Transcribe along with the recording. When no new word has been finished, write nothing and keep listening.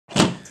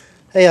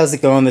Hey, how's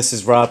it going? This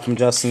is Rob from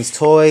Justin's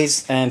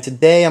Toys, and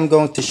today I'm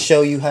going to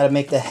show you how to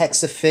make the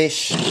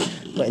Hexa-fish,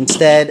 but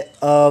instead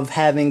of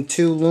having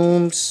two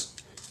looms,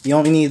 you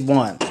only need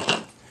one.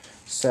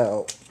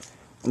 So,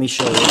 let me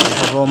show you. I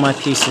have all my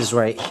pieces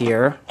right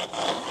here.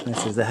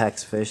 This is the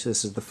Hexa-fish.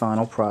 This is the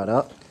final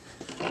product.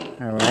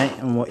 Alright,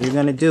 and what you're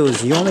going to do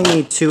is you only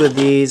need two of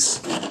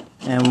these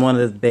and one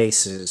of the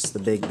bases, the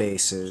big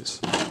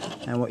bases.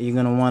 And what you're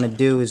going to want to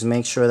do is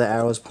make sure the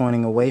arrow is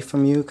pointing away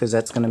from you, because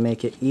that's going to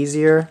make it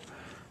easier.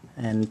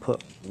 And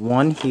put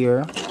one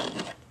here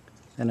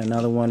and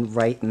another one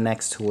right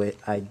next to it,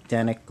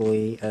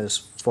 identically as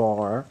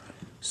far,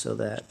 so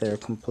that they're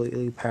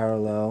completely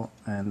parallel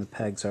and the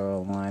pegs are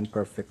aligned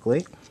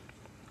perfectly.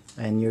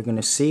 And you're going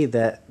to see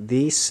that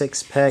these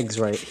 6 pegs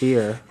right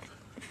here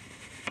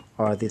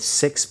are the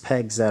 6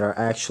 pegs that are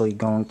actually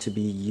going to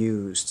be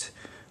used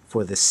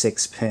for the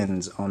 6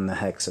 pins on the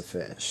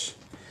Hexa-fish.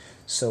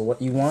 So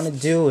what you want to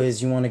do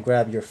is you want to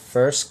grab your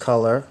first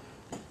color,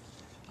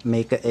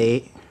 make a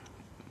 8,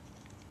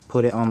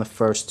 put it on the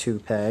first 2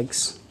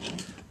 pegs.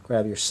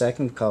 Grab your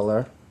second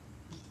color,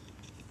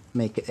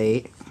 make an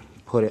 8,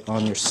 put it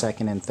on your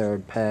second and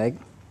third peg.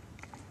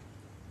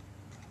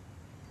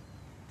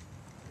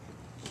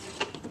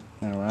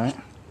 Alright.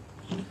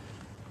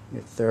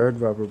 Your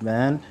third rubber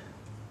band,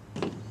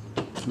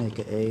 make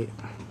an 8,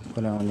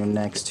 put it on your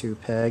next 2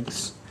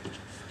 pegs.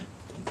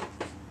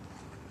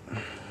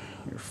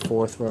 Your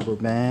fourth rubber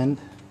band,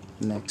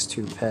 next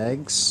 2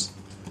 pegs.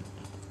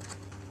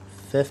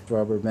 Fifth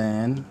rubber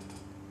band,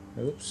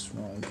 oops,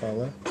 wrong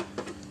color,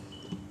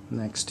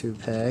 next 2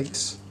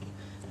 pegs,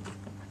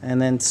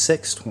 and then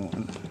sixth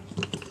one.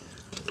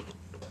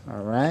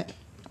 Alright,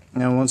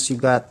 now once you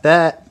got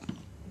that,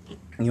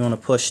 you want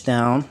to push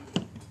down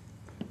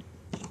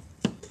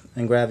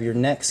and grab your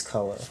next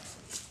color.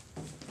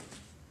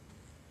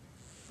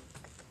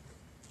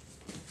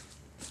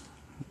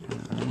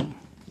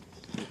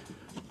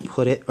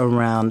 Put it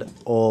around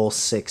all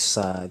 6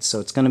 sides, so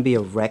it's going to be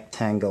a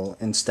rectangle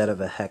instead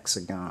of a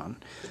hexagon.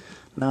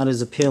 Not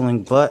as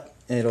appealing, but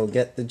it'll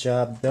get the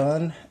job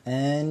done,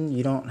 and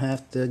you don't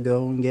have to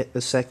go and get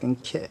the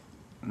second kit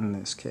in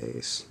this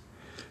case.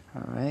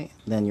 Alright,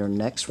 then your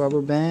next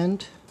rubber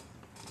band,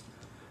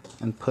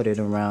 and put it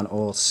around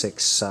all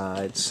 6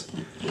 sides.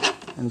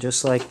 And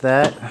just like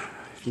that,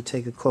 if you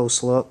take a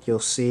close look, you'll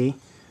see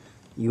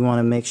you want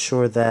to make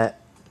sure that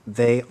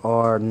they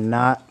are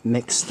not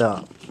mixed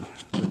up.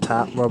 The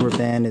top rubber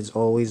band is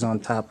always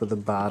on top of the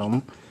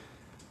bottom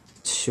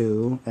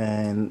 2,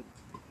 and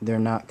they're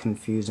not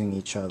confusing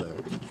each other.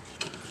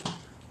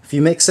 If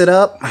you mix it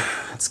up,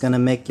 it's going to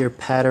make your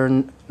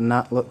pattern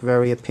not look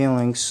very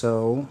appealing,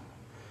 so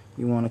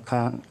you want to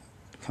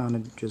kind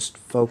of just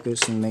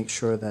focus and make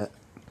sure that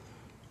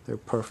they're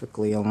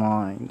perfectly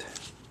aligned.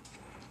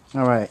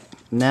 Alright,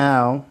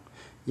 now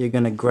you're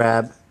going to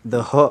grab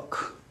the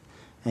hook,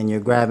 and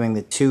you're grabbing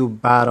the 2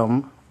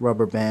 bottom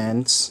rubber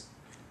bands,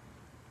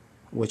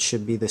 which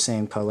should be the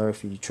same color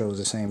if you chose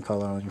the same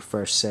color on your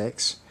first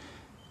 6,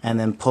 and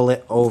then pull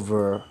it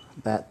over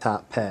that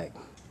top peg.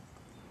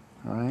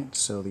 Alright,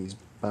 so these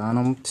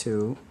bottom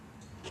 2,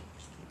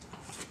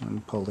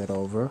 and pull it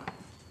over,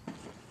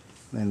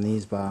 then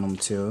these bottom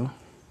 2,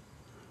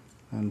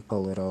 and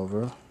pull it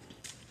over,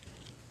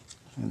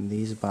 and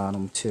these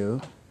bottom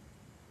 2.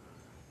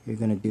 You're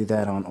going to do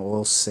that on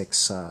all 6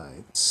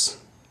 sides.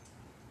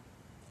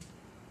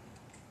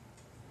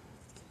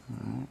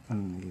 Alright,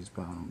 and these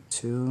bottom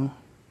 2,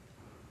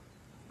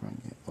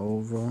 bring it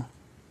over,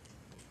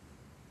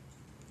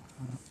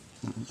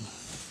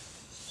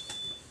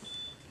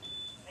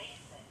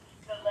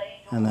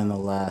 and then the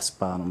last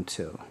bottom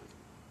 2.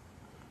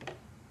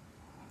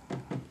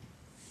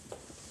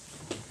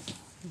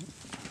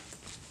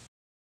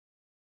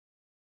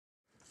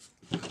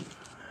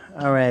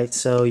 Alright,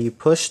 so you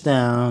push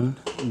down,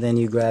 then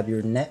you grab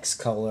your next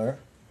color,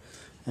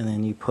 and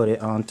then you put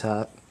it on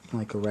top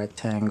like a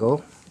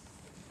rectangle.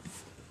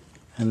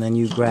 And then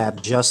you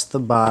grab just the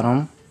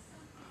bottom,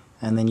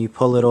 and then you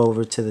pull it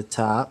over to the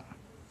top.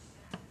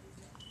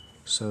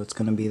 So it's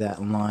going to be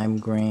that lime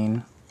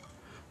green,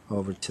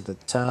 over to the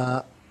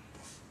top,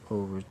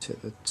 over to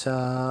the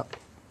top,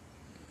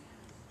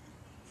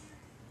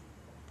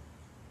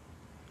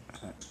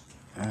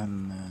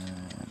 and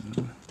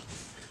then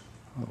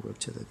over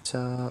to the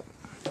top.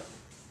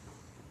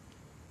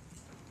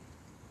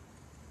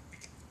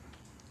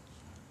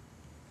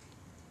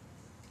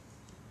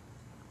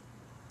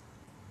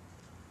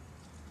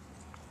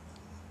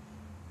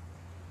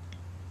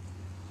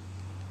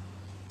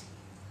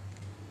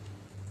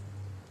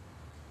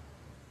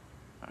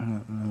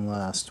 And the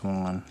last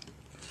one.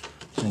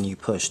 Then you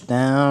push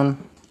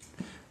down,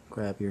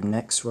 grab your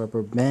next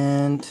rubber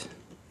band,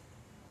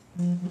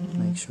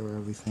 make sure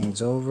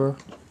everything's over.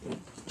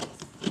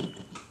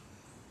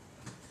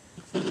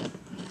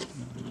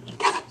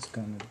 It's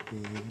going to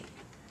be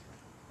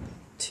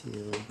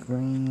teal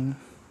green.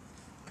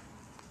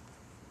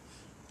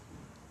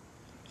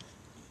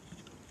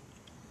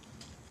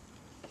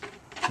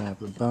 Grab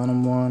the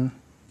bottom one,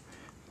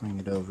 bring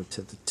it over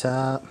to the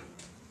top.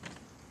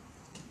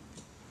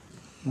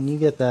 And you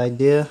get the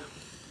idea.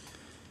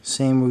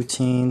 Same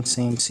routine,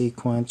 same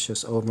sequence,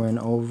 just over and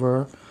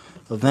over.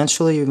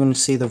 Eventually you're going to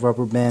see the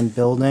rubber band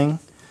building,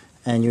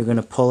 and you're going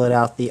to pull it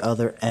out the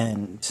other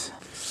end.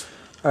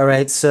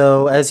 Alright,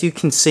 so as you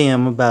can see,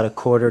 I'm about a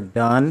quarter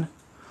done.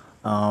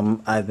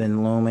 I've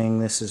been looming.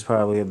 This is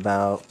probably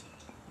about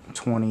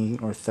 20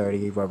 or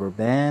 30 rubber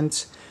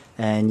bands,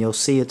 and you'll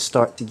see it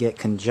start to get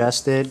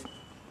congested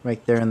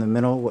right there in the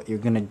middle. What you're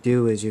going to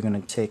do is you're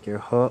going to take your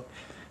hook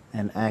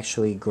and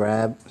actually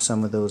grab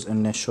some of those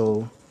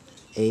initial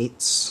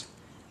 8s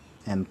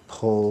and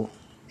pull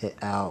it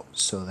out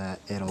so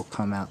that it'll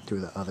come out through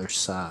the other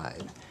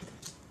side,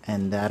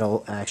 and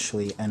that'll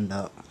actually end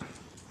up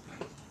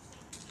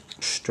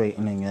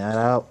straightening that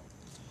out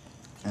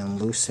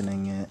and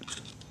loosening it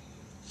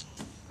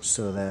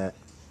so that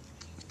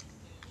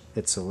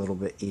it's a little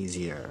bit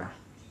easier.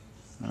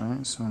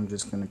 Alright, so I'm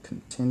just going to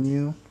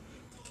continue.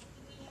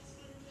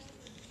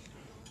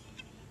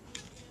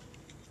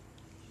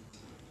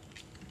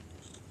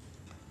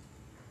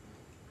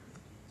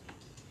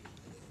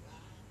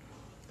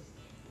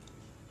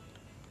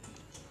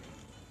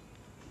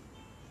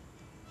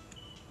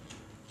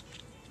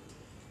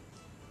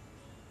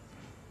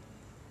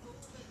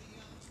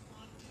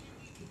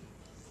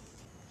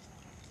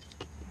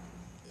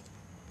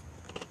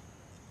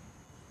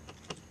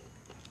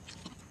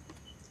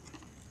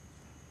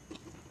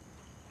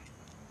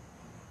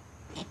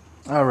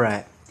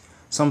 Alright,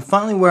 so I'm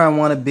finally where I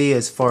want to be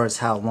as far as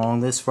how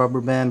long this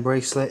rubber band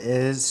bracelet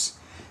is.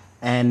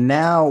 And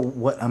now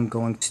what I'm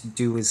going to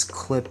do is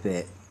clip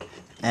it.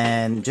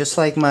 And just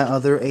like my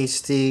other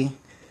HD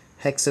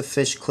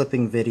Hexafish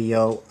clipping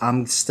video,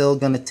 I'm still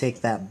going to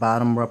take that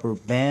bottom rubber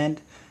band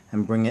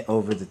and bring it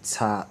over the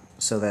top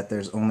so that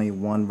there's only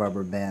one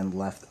rubber band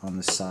left on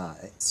the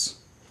sides.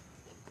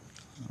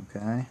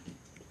 Okay.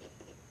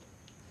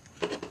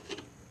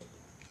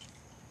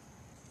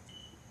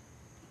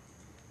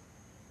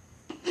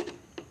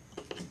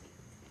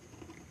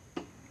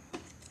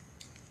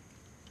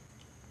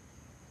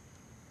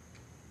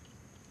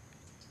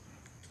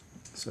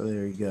 So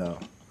there you go.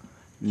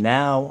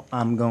 Now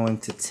I'm going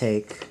to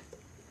take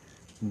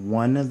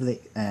one of the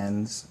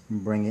ends,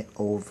 bring it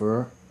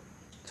over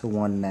to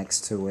one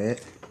next to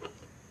it,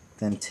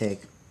 then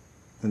take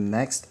the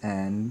next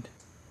end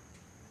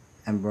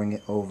and bring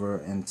it over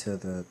into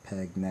the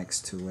peg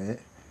next to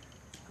it,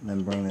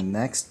 then bring the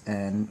next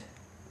end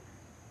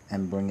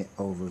and bring it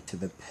over to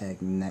the peg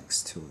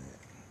next to it.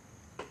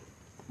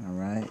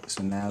 Alright,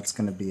 so now it's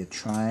going to be a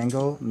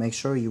triangle. Make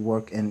sure you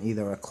work in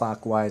either a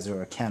clockwise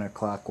or a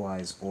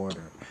counterclockwise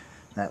order.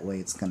 That way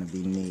it's going to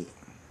be neat.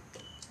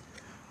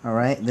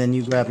 Alright, then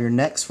you grab your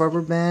next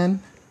rubber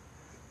band,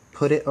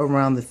 put it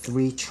around the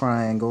 3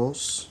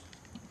 triangles,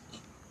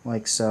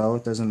 like so.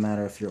 It doesn't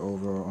matter if you're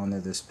over or under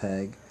this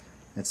peg.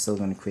 It's still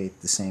going to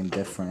create the same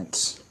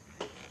difference.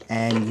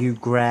 And you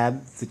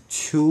grab the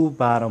 2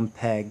 bottom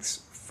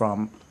pegs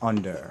from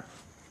under.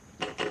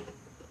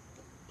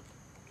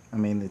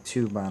 The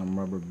 2 bottom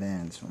rubber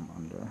bands from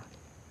under,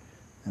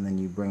 and then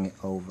you bring it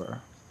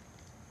over.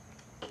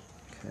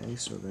 Okay,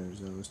 so there's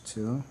those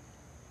 2,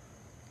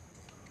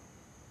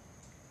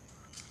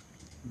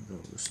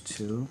 those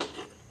 2,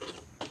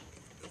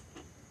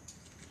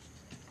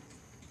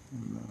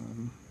 and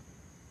then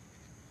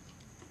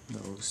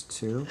those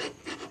 2.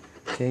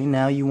 Okay,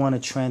 now you want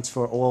to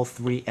transfer all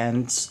 3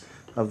 ends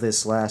of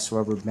this last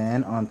rubber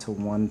band onto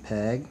one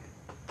peg,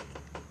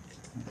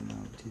 and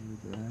I'll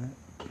do that.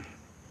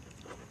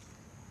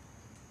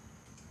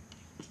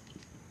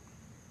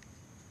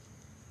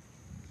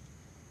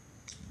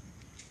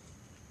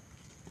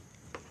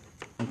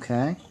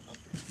 Okay,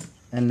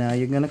 and now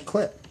you're going to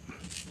clip.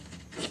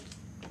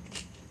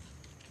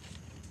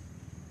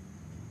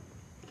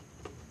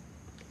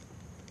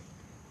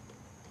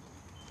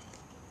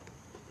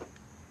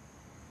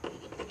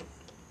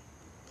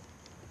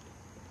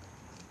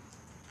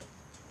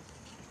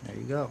 There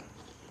you go.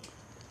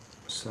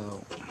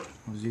 So,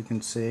 as you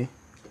can see,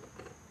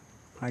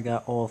 I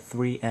got all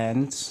 3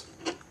 ends,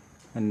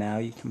 and now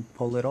you can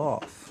pull it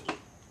off.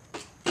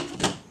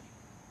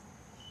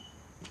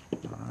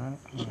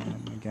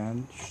 And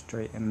again,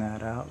 straighten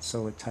that out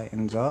so it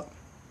tightens up.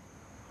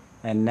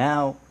 And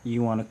now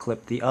you want to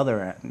clip the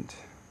other end.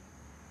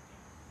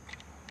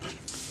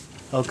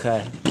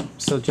 Okay,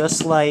 so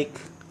just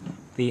like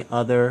the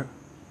other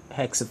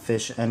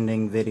Hexafish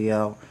ending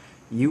video,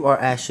 you are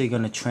actually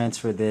going to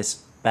transfer this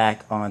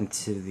back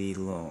onto the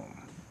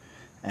loom.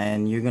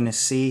 And you're going to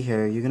see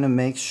here, you're going to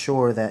make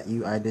sure that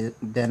you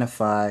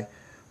identify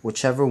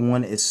whichever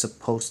one is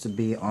supposed to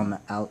be on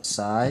the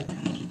outside.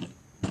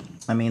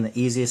 The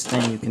easiest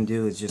thing you can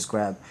do is just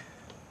grab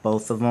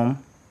both of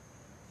them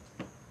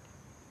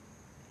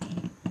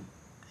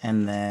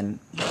and then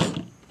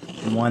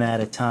one at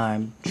a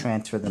time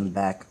transfer them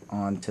back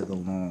onto the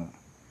loom.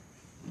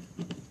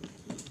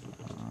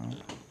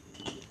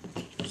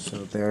 So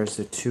there's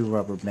the 2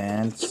 rubber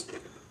bands,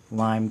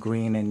 lime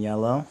green and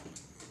yellow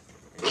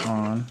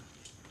on,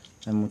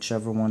 and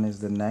whichever one is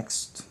the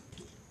next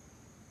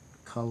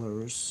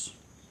colors,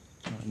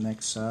 or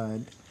next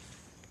side,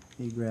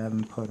 you grab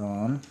and put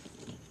on.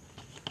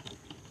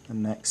 The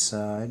next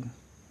side,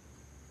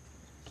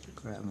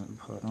 grab and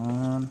put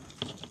on.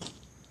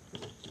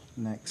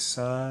 Next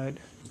side.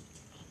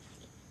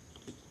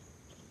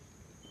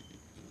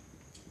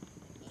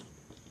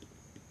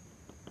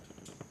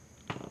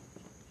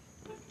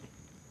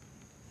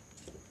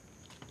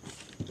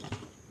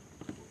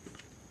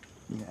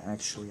 You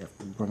actually have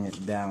to bring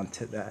it down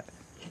to that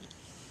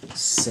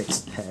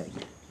 6th peg.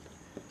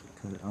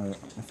 Because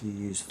if you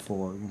use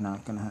 4, you're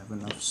not going to have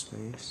enough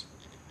space.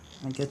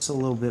 It gets a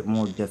little bit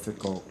more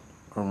difficult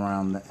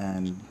around the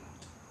end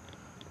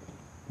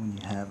when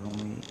you have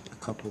only a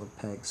couple of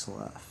pegs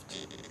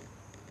left.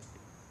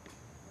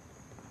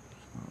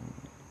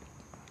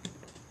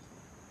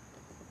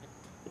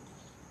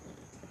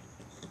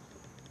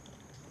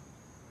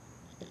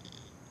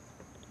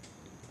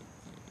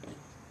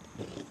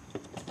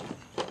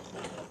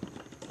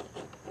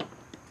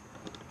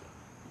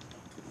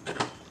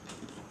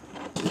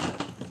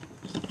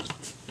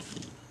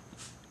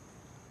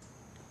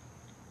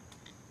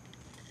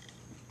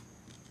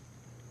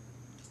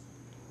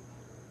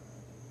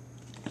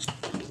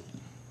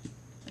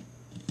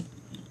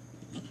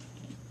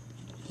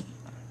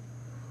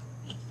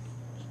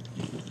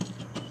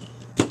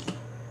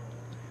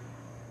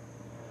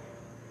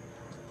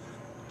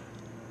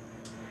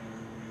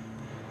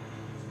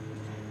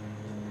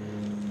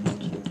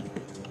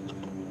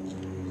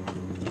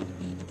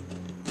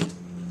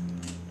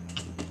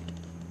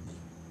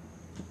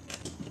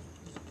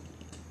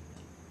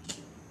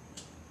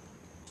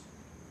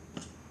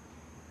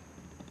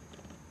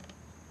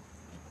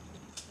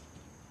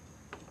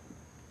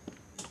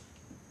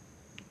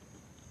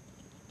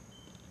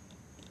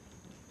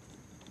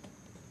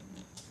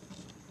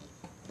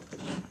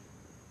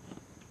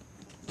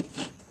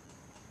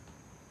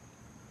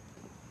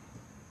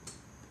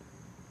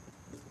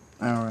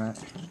 Alright,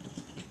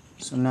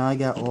 so now I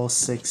got all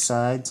 6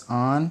 sides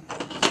on.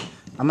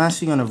 I'm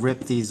actually going to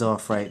rip these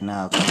off right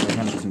now because they're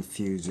going to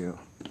confuse you.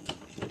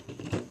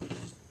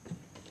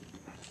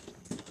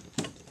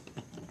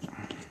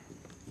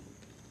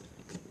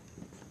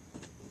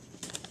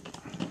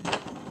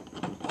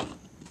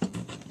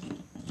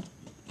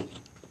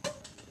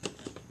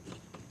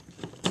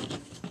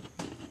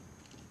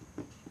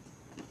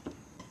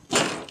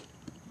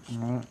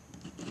 Alright.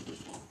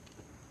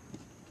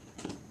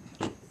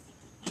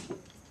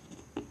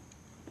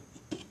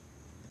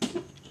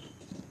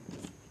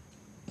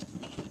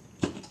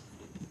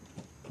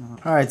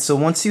 Alright, so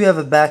once you have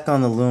it back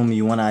on the loom,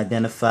 you want to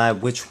identify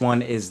which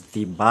one is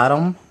the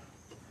bottom.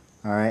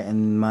 Alright,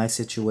 in my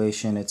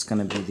situation, it's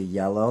going to be the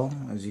yellow.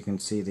 As you can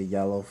see, the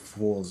yellow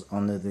falls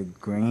under the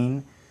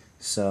green.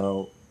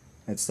 So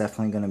it's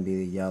definitely going to be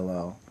the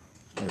yellow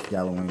if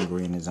yellow and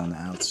green is on the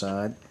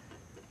outside.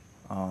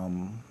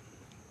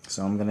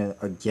 So I'm going to,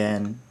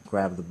 again,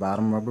 grab the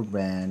bottom rubber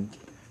band,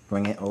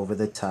 bring it over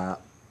the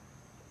top.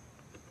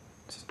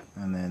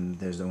 And then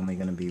there's only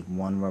going to be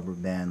one rubber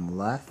band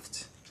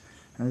left.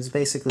 And it's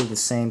basically the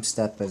same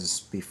step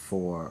as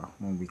before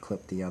when we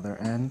clip the other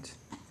end.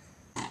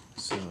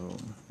 So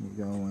you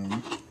go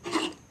in.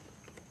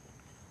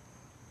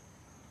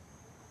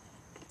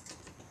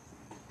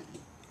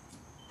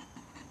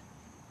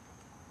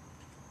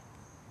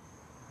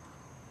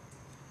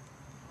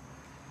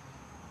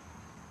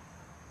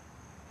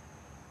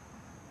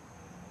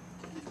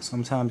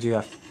 Sometimes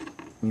you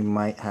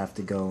might have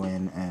to go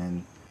in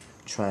and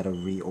try to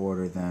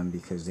reorder them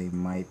because they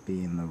might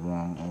be in the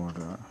wrong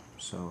order.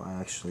 So I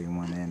actually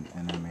went in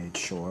and I made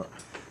sure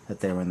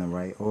that they were in the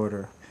right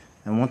order.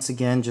 And once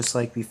again, just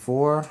like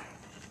before,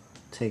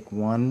 take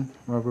one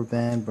rubber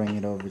band, bring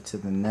it over to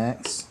the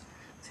next.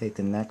 Take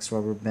the next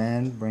rubber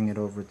band, bring it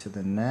over to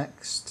the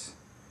next.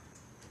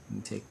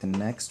 And take the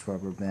next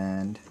rubber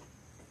band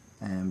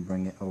and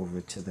bring it over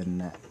to the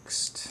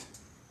next.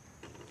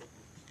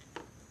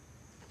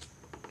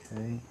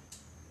 Okay.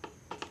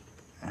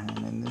 And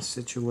in this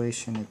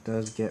situation, it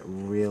does get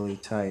really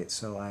tight,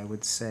 so I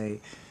would say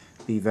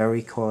be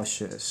very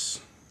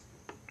cautious.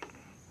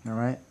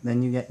 Alright,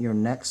 then you get your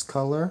next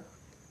color,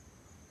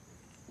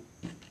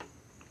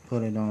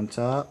 put it on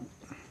top,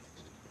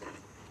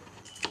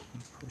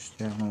 push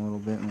down a little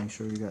bit, make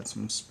sure you got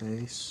some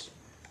space,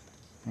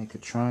 make a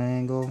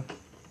triangle,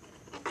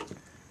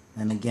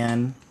 and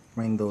again,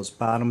 bring those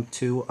bottom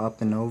 2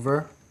 up and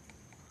over.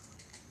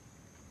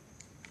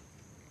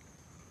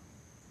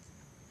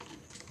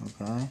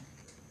 Okay,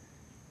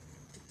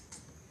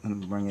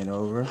 and bring it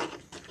over,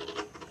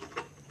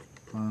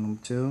 bottom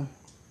 2,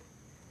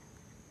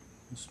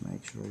 just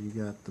make sure you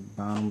got the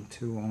bottom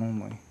 2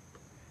 only,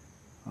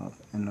 up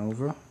and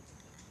over,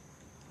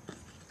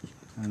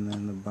 and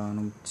then the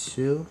bottom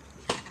 2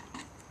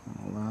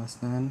 on the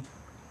last end,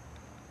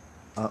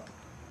 up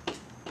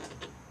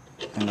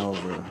and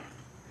over.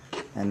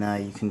 And now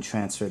you can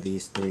transfer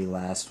these 3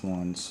 last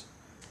ones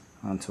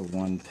onto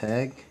one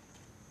peg.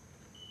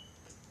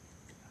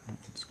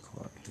 It's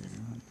caught here,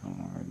 don't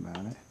worry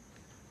about it.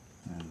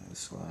 And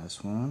this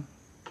last one.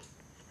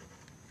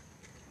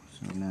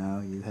 So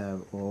now you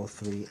have all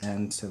 3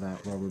 ends to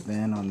that rubber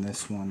band on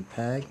this one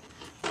peg.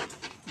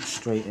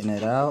 Straighten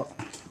it out.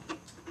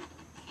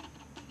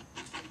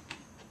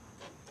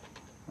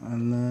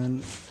 And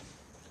then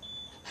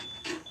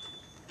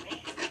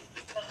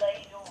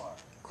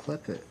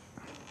clip it.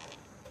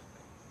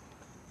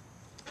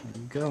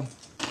 There you go.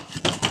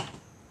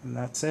 And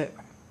that's it.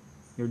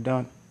 You're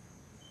done.